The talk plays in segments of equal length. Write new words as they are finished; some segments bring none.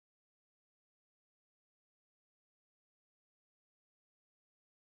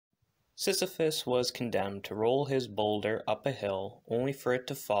Sisyphus was condemned to roll his boulder up a hill only for it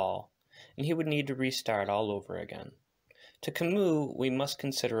to fall, and he would need to restart all over again. To Camus, we must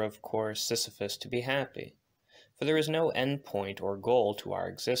consider, of course, Sisyphus to be happy, for there is no end point or goal to our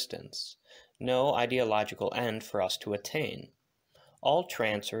existence, no ideological end for us to attain. All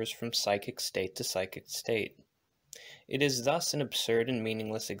transfers from psychic state to psychic state. It is thus an absurd and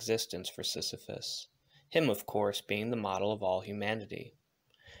meaningless existence for Sisyphus, him, of course, being the model of all humanity.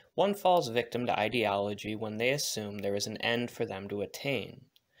 One falls victim to ideology when they assume there is an end for them to attain,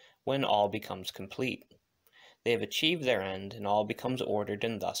 when all becomes complete. They have achieved their end, and all becomes ordered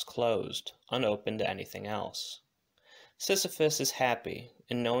and thus closed, unopened to anything else. Sisyphus is happy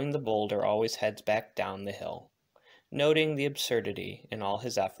in knowing the boulder always heads back down the hill, noting the absurdity in all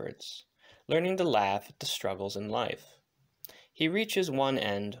his efforts, learning to laugh at the struggles in life. He reaches one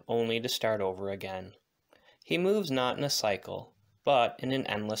end only to start over again. He moves not in a cycle, but in an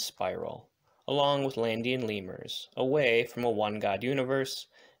endless spiral, along with Landian lemurs, away from a one-God universe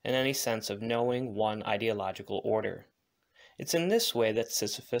and any sense of knowing one ideological order. It's in this way that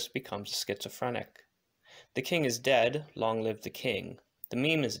Sisyphus becomes a schizophrenic. The king is dead, long live the king. The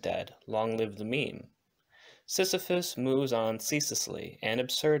meme is dead, long live the meme. Sisyphus moves on ceaselessly and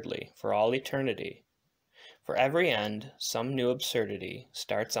absurdly for all eternity. For every end, some new absurdity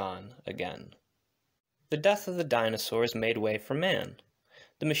starts on again. The death of the dinosaurs made way for man.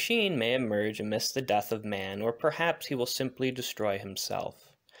 The machine may emerge amidst the death of man, or perhaps he will simply destroy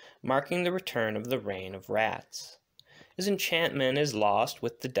himself, marking the return of the reign of rats. As enchantment is lost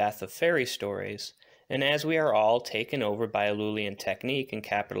with the death of fairy stories, and as we are all taken over by Alulian technique and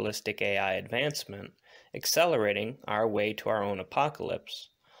capitalistic AI advancement, accelerating our way to our own apocalypse,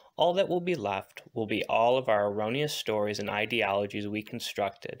 all that will be left will be all of our erroneous stories and ideologies we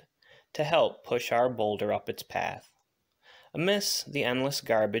constructed to help push our boulder up its path. Amidst the endless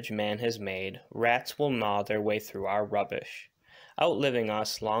garbage man has made, rats will gnaw their way through our rubbish, outliving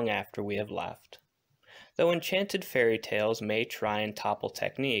us long after we have left. Though enchanted fairy tales may try and topple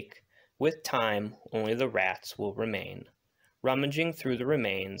technique, with time only the rats will remain, rummaging through the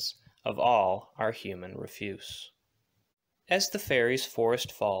remains of all our human refuse. As the fairies'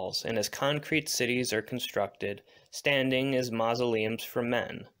 forest falls, and as concrete cities are constructed, standing as mausoleums for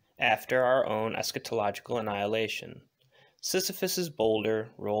men, after our own eschatological annihilation, Sisyphus's boulder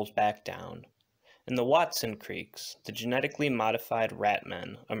rolls back down, and the Watson Creeks, the genetically modified rat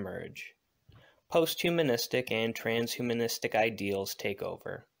men, emerge. Post-humanistic and transhumanistic ideals take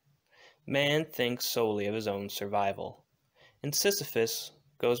over. Man thinks solely of his own survival, and Sisyphus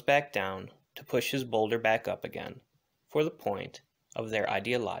goes back down to push his boulder back up again, for the point of their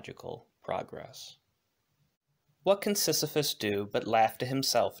ideological progress. What can Sisyphus do but laugh to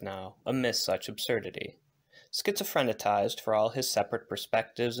himself now amidst such absurdity, schizophrenized for all his separate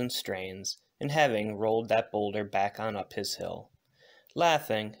perspectives and strains, in having rolled that boulder back on up his hill,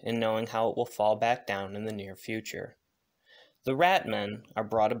 laughing and knowing how it will fall back down in the near future. The rat men are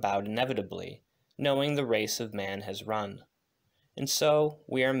brought about inevitably, knowing the race of man has run. And so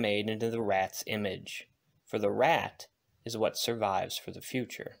we are made into the rat's image, for the rat is what survives for the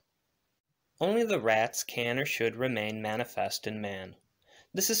future. Only the rats can or should remain manifest in man.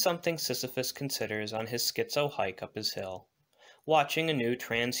 This is something Sisyphus considers on his schizo hike up his hill, watching a new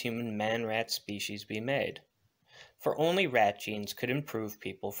transhuman man-rat species be made. For only rat genes could improve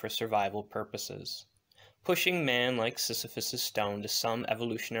people for survival purposes, pushing man like Sisyphus's stone to some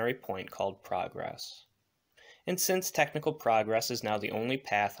evolutionary point called progress. And since technical progress is now the only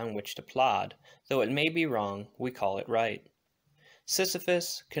path on which to plod, though it may be wrong, we call it right.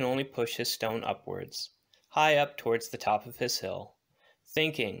 Sisyphus can only push his stone upwards, high up towards the top of his hill,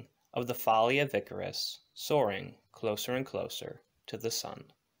 thinking of the folly of Icarus, soaring closer and closer to the sun.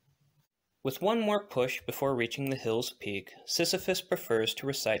 With one more push before reaching the hill's peak, Sisyphus prefers to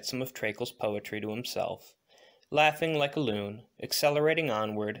recite some of Trakel's poetry to himself, laughing like a loon, accelerating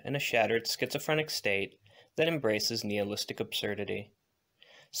onward in a shattered schizophrenic state that embraces nihilistic absurdity.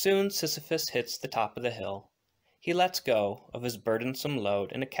 Soon Sisyphus hits the top of the hill. He lets go of his burdensome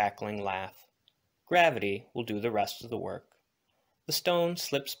load in a cackling laugh. Gravity will do the rest of the work. The stone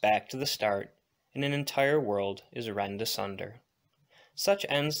slips back to the start, and an entire world is rent asunder. Such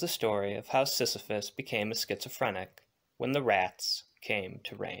ends the story of how Sisyphus became a schizophrenic when the rats came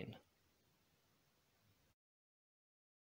to reign.